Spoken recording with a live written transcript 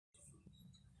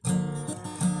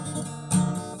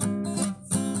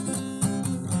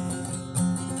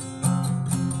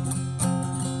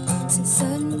sa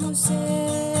San Jose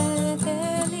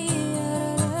Deli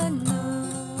Arana.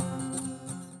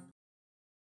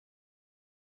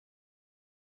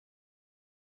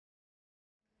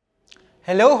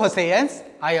 Hello, Joseans!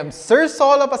 I am Sir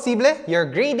Solo Pasible, your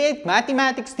grade 8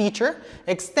 mathematics teacher,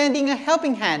 extending a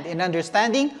helping hand in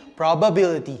understanding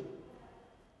probability.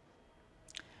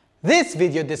 This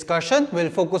video discussion will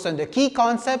focus on the key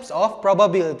concepts of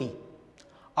probability.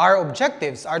 Our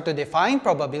objectives are to define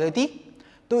probability,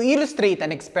 to illustrate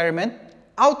an experiment,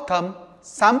 outcome,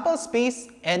 sample space,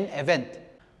 and event.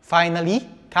 Finally,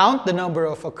 count the number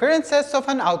of occurrences of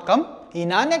an outcome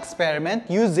in an experiment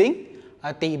using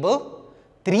a table,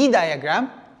 tree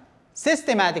diagram,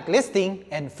 systematic listing,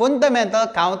 and fundamental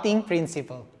counting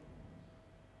principle.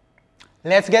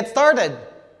 Let's get started!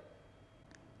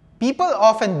 People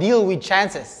often deal with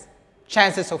chances.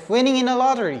 Chances of winning in a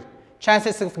lottery,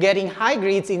 chances of getting high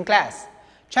grades in class,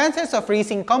 chances of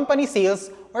raising company sales,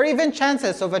 or even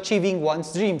chances of achieving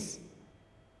one's dreams.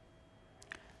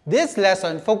 This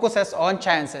lesson focuses on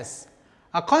chances,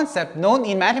 a concept known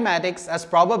in mathematics as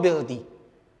probability.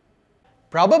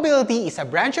 Probability is a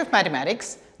branch of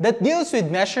mathematics that deals with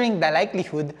measuring the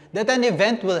likelihood that an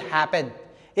event will happen.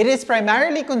 It is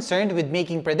primarily concerned with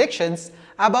making predictions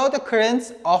about the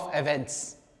occurrence of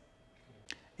events.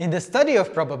 In the study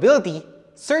of probability,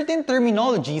 certain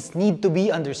terminologies need to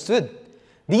be understood.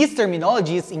 These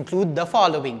terminologies include the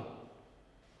following.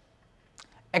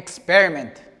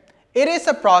 Experiment. It is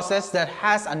a process that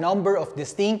has a number of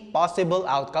distinct possible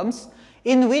outcomes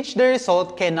in which the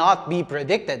result cannot be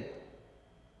predicted.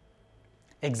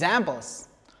 Examples: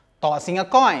 tossing a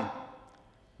coin,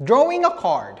 drawing a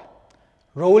card,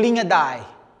 rolling a die,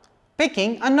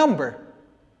 picking a number.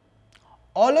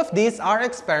 All of these are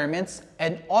experiments,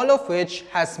 and all of which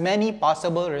has many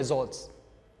possible results.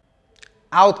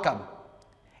 Outcome.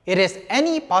 It is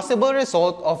any possible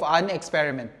result of an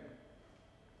experiment.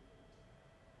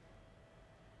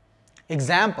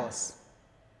 Examples: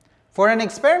 for an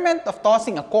experiment of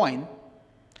tossing a coin,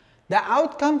 the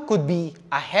outcome could be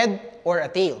a head or a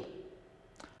tail.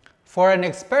 For an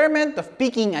experiment of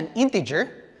picking an integer,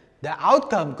 the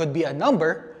outcome could be a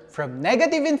number from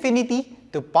negative infinity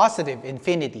to positive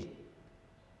infinity.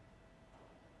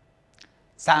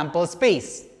 Sample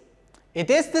space. It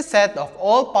is the set of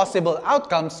all possible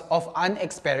outcomes of an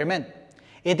experiment.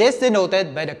 It is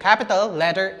denoted by the capital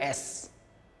letter S.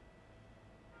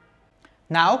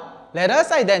 Now, let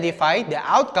us identify the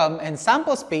outcome and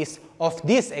sample space of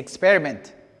this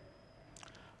experiment.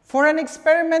 For an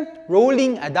experiment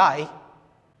rolling a die,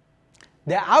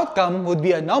 the outcome would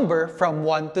be a number from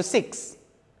 1 to 6.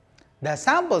 The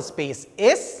sample space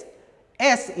is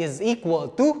S is equal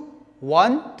to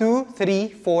 1, 2, 3,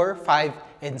 4, 5,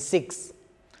 and 6.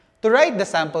 To write the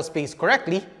sample space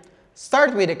correctly,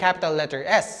 start with the capital letter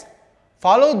S,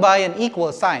 followed by an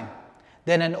equal sign,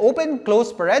 then an open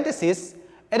close parenthesis,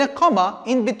 and a comma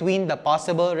in between the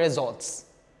possible results.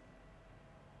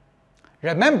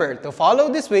 Remember to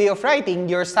follow this way of writing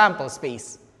your sample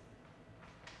space.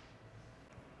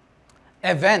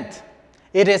 Event.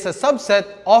 It is a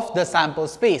subset of the sample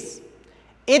space.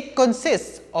 It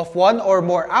consists of one or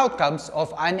more outcomes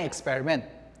of an experiment.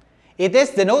 It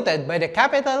is denoted by the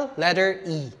capital letter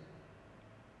E.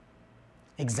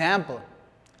 Example: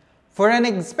 for an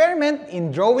experiment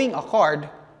in drawing a card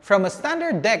from a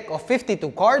standard deck of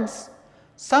 52 cards,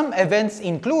 some events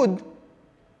include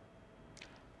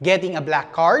getting a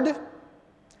black card,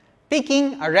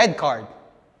 picking a red card,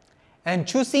 and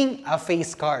choosing a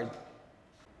face card.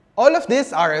 All of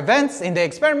these are events in the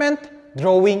experiment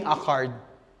drawing a card.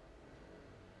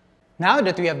 Now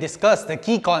that we have discussed the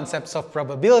key concepts of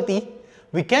probability,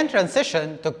 we can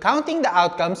transition to counting the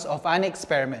outcomes of an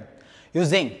experiment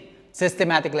using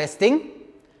systematic listing,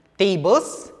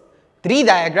 tables, tree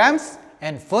diagrams,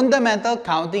 and fundamental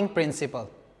counting principle.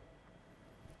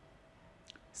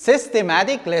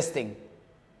 Systematic listing.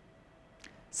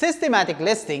 Systematic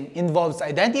listing involves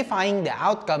identifying the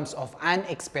outcomes of an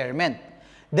experiment,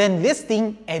 then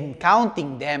listing and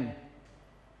counting them.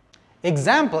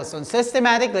 Examples on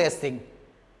systematic listing.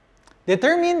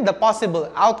 Determine the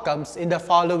possible outcomes in the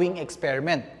following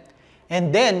experiment, and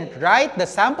then write the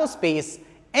sample space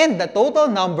and the total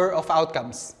number of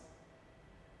outcomes.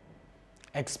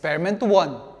 Experiment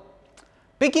 1.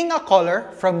 Picking a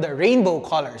color from the rainbow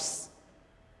colors.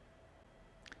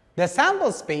 The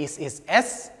sample space is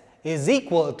S is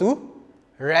equal to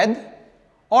red,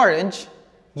 orange,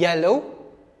 yellow,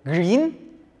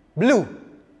 green, blue,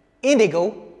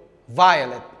 indigo,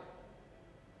 violet.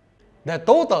 The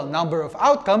total number of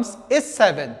outcomes is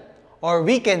 7, or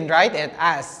we can write it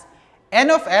as N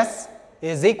of S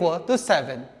is equal to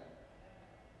 7.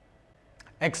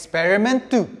 Experiment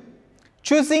 2.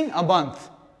 Choosing a month.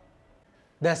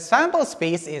 The sample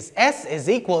space is S is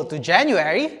equal to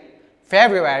January,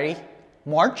 February,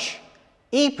 March,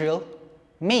 April,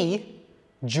 May,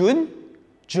 June,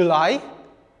 July,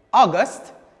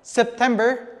 August,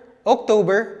 September,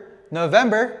 October,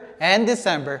 November, and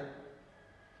December.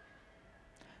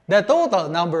 The total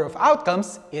number of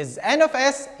outcomes is N of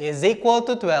S is equal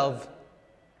to 12.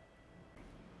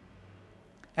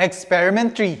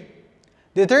 Experiment 3.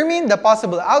 Determine the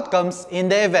possible outcomes in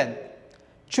the event,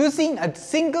 choosing a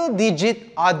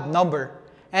single-digit odd number,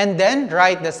 and then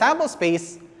write the sample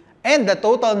space and the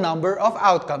total number of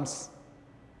outcomes.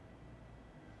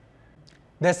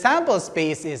 The sample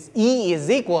space is E is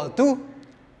equal to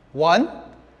 1,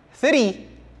 3,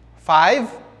 5,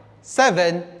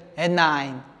 7, and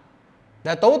 9.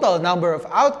 The total number of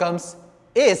outcomes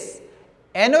is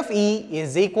N of E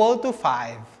is equal to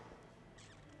 5.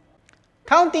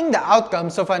 Counting the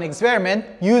outcomes of an experiment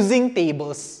using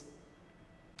tables.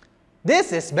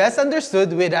 This is best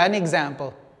understood with an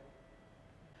example.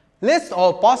 List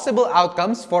all possible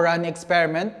outcomes for an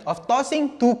experiment of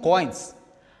tossing 2 coins,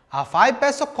 a 5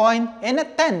 peso coin and a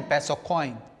 10 peso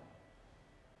coin.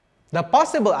 The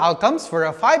possible outcomes for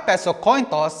a 5 peso coin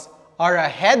toss are a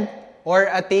head or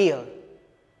a tail.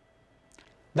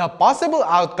 The possible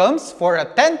outcomes for a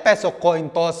 10 peso coin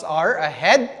toss are a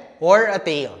head or a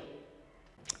tail.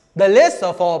 The list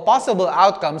of all possible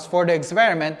outcomes for the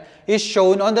experiment is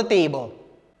shown on the table.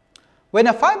 When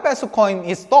a 5 peso coin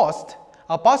is tossed,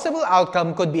 a possible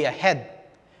outcome could be a head.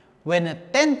 When a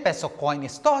 10 peso coin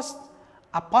is tossed,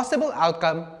 a possible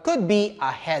outcome could be a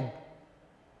head.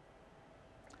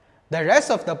 The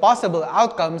rest of the possible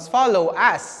outcomes follow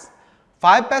as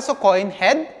 5 peso coin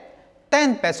head,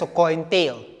 10 peso coin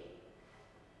tail.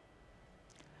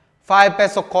 5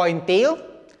 peso coin tail,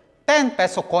 10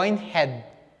 peso coin head.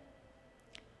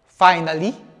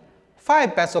 Finally,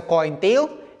 5 peso coin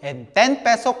tail and 10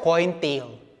 peso coin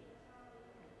tail.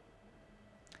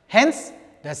 Hence,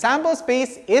 the sample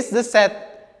space is the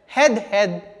set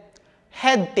head-head,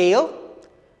 head-tail,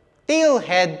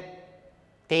 tail-head,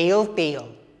 tail-tail.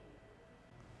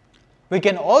 We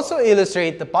can also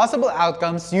illustrate the possible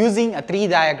outcomes using a tree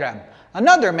diagram,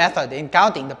 another method in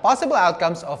counting the possible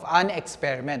outcomes of an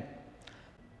experiment.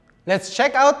 Let's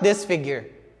check out this figure.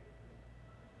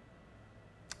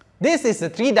 This is the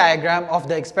tree diagram of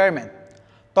the experiment,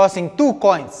 tossing 2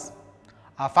 coins,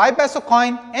 a 5 peso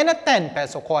coin and a 10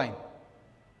 peso coin.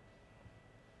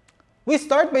 We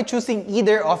start by choosing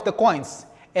either of the coins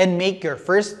and make your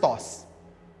first toss.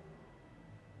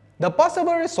 The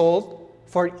possible result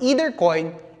for either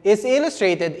coin is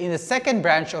illustrated in the second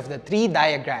branch of the tree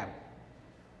diagram.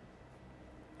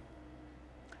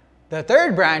 The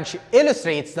third branch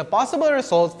illustrates the possible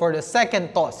result for the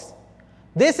second toss.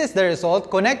 This is the result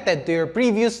connected to your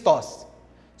previous toss.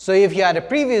 So if you had a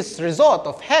previous result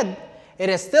of head, it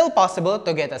is still possible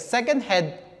to get a second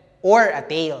head or a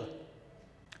tail.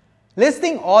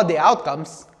 Listing all the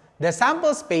outcomes, the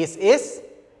sample space is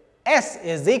S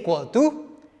is equal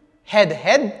to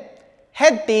head-head,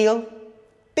 head-tail,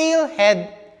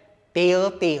 tail-head,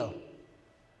 tail-tail.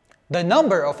 The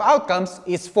number of outcomes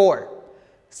is 4,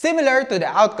 similar to the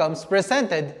outcomes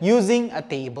presented using a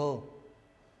table.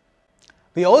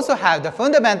 We also have the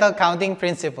fundamental counting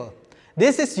principle.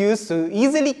 This is used to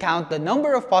easily count the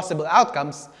number of possible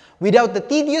outcomes without the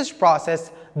tedious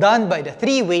process done by the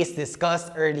 3 ways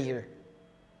discussed earlier.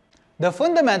 The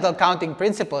fundamental counting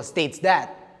principle states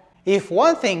that if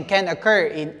one thing can occur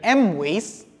in m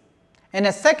ways, and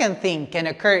a second thing can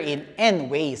occur in n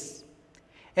ways,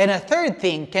 and a third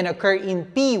thing can occur in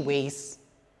p ways,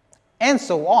 and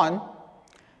so on,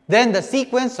 then the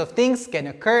sequence of things can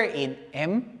occur in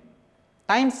m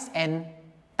times n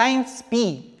times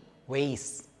p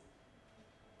ways.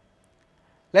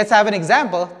 Let's have an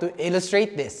example to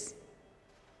illustrate this.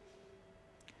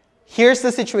 Here's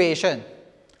the situation.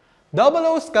 Double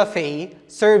O's Cafe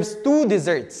serves 2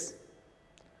 desserts,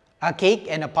 a cake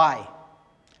and a pie.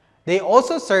 They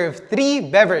also serve 3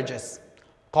 beverages,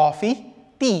 coffee,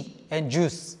 tea, and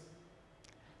juice.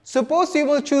 Suppose you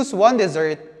will choose 1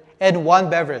 dessert and 1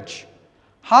 beverage.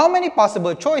 How many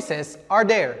possible choices are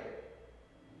there?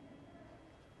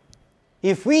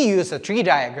 If we use a tree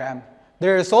diagram, the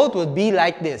result would be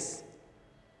like this.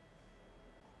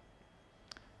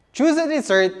 Choose a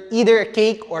dessert, either a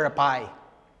cake or a pie.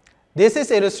 This is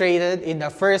illustrated in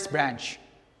the first branch.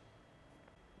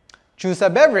 Choose a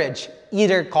beverage,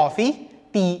 either coffee,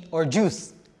 tea, or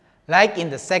juice, like in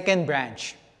the second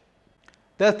branch.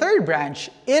 The third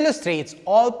branch illustrates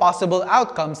all possible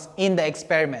outcomes in the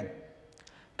experiment.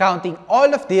 Counting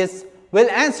all of this will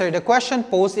answer the question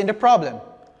posed in the problem.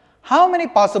 How many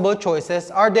possible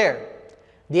choices are there?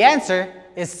 The answer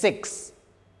is 6.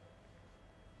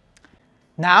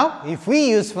 Now, if we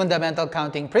use fundamental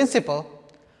counting principle,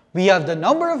 we have the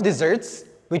number of desserts,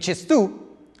 which is 2,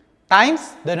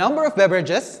 times the number of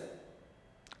beverages,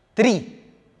 3.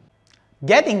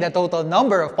 Getting the total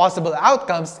number of possible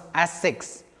outcomes as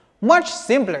 6. Much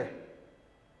simpler.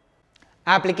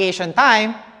 Application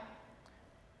time.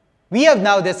 We have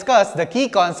now discussed the key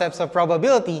concepts of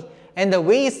probability and the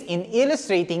ways in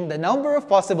illustrating the number of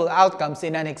possible outcomes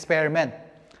in an experiment.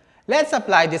 Let's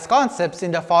apply these concepts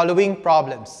in the following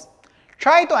problems.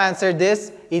 Try to answer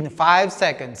this in 5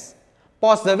 seconds.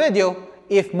 Pause the video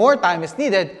if more time is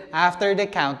needed after the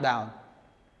countdown.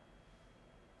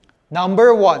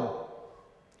 Number 1.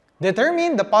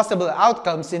 Determine the possible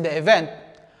outcomes in the event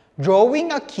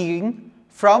drawing a king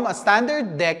from a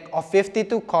standard deck of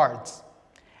 52 cards,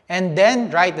 and then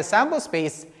write the sample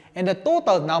space and the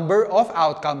total number of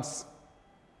outcomes.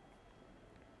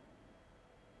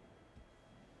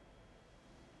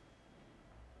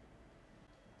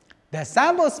 The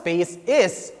sample space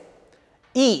is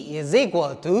E is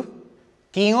equal to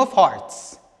King of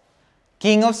Hearts,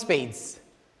 King of Spades,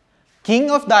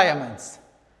 King of Diamonds,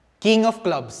 King of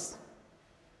Clubs.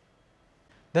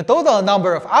 The total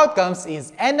number of outcomes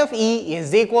is N of E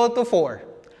is equal to 4.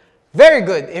 Very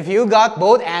good if you got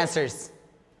both answers.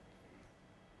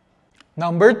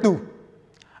 Number 2.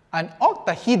 An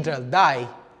octahedral die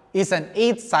is an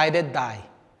 8-sided die.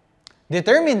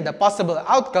 Determine the possible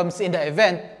outcomes in the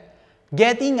event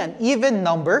getting an even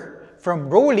number from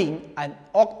rolling an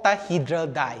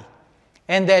octahedral die,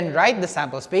 and then write the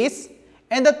sample space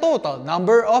and the total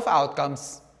number of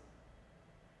outcomes.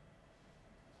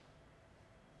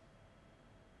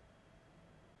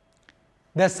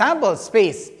 The sample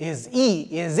space is E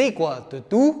is equal to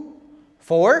 2,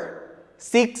 4,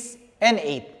 6, and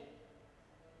 8.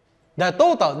 The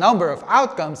total number of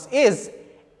outcomes is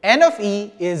N of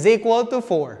E is equal to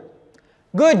 4.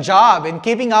 Good job in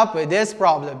keeping up with this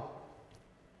problem.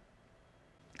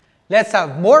 Let's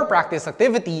have more practice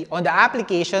activity on the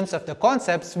applications of the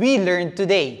concepts we learned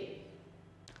today.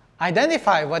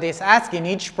 Identify what is asked in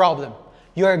each problem.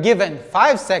 You are given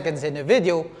 5 seconds in the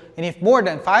video, and if more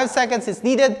than 5 seconds is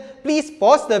needed, please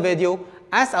pause the video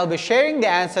as I'll be sharing the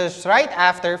answers right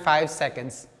after 5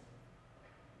 seconds.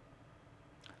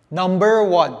 Number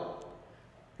 1.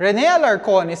 Rene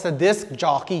Alarcon is a disc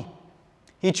jockey.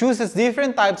 He chooses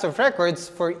different types of records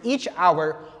for each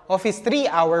hour of his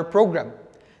 3-hour program.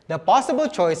 The possible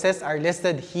choices are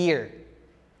listed here.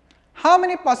 How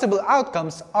many possible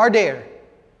outcomes are there?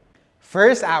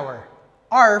 First hour,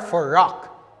 R for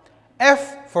rock,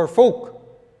 F for folk.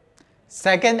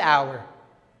 Second hour,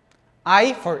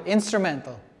 I for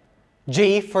instrumental,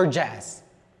 J for jazz.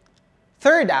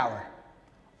 Third hour,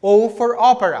 O for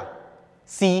opera,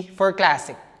 C for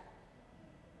classic.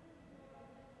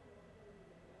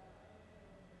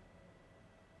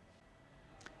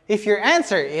 If your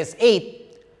answer is 8,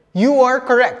 you are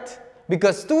correct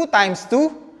because 2 times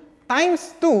 2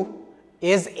 times 2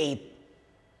 is 8.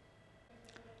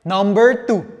 Number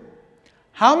 2.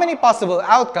 How many possible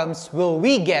outcomes will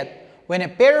we get when a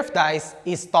pair of dice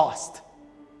is tossed?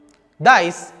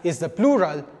 Dice is the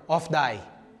plural of die.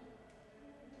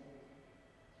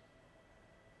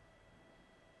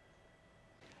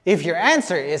 If your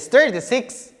answer is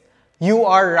 36, you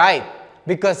are right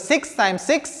because 6 times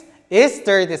 6 is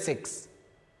 36.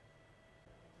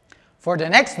 For the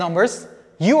next numbers,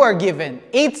 you are given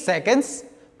 8 seconds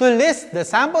to list the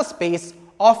sample space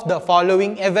of the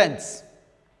following events.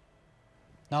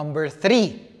 Number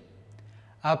 3.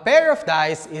 A pair of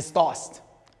dice is tossed.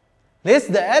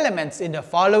 List the elements in the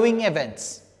following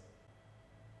events.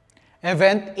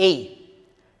 Event A.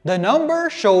 The number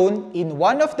shown in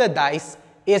one of the dice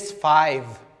is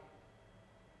 5.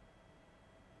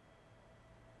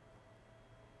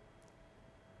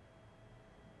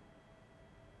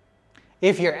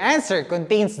 If your answer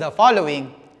contains the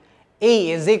following,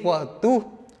 A is equal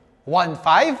to 1,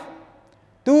 5,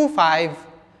 2, 5,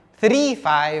 3,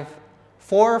 5,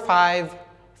 4, 5,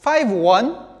 5,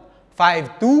 1,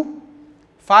 5, 2,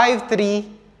 5,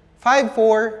 3, 5,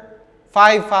 4,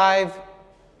 5, 5,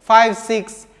 5,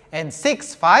 6, and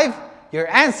 6, 5, your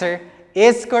answer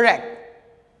is correct.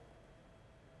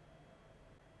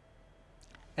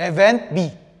 Event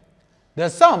B. The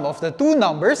sum of the two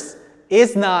numbers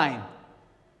is 9.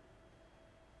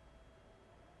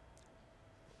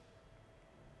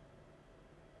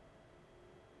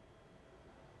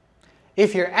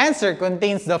 If your answer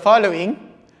contains the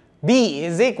following, B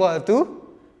is equal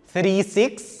to 3,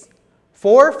 6,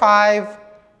 4, 5,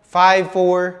 5,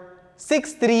 4,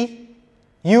 6, 3,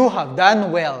 you have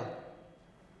done well.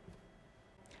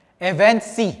 Event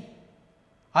C.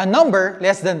 A number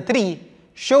less than 3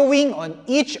 showing on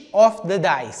each of the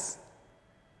dice.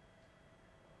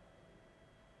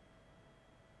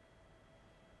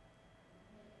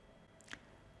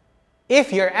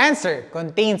 If your answer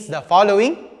contains the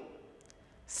following,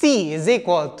 C is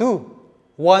equal to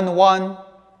 1, 1,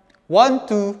 1,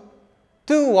 2,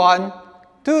 2, 1,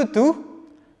 2, 2.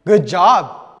 Good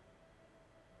job!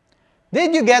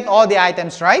 Did you get all the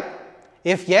items right?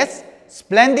 If yes,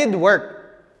 splendid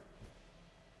work!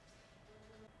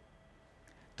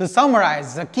 To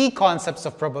summarize the key concepts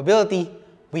of probability,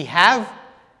 we have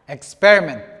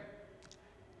experiment,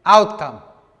 outcome,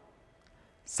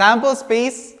 sample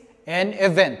space, and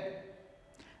event.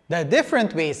 The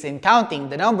different ways in counting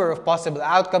the number of possible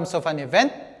outcomes of an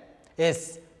event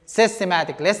is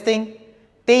systematic listing,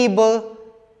 table,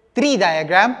 tree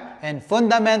diagram, and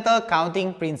fundamental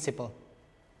counting principle.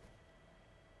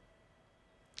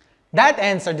 That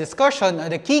ends our discussion on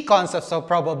the key concepts of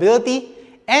probability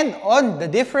and on the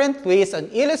different ways on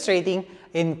illustrating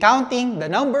in counting the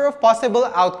number of possible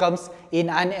outcomes in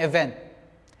an event.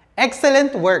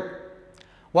 Excellent work!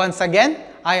 Once again,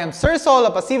 I am Sir Sol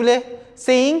Apacible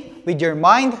saying, with your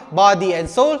mind, body, and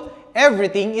soul,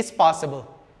 everything is possible.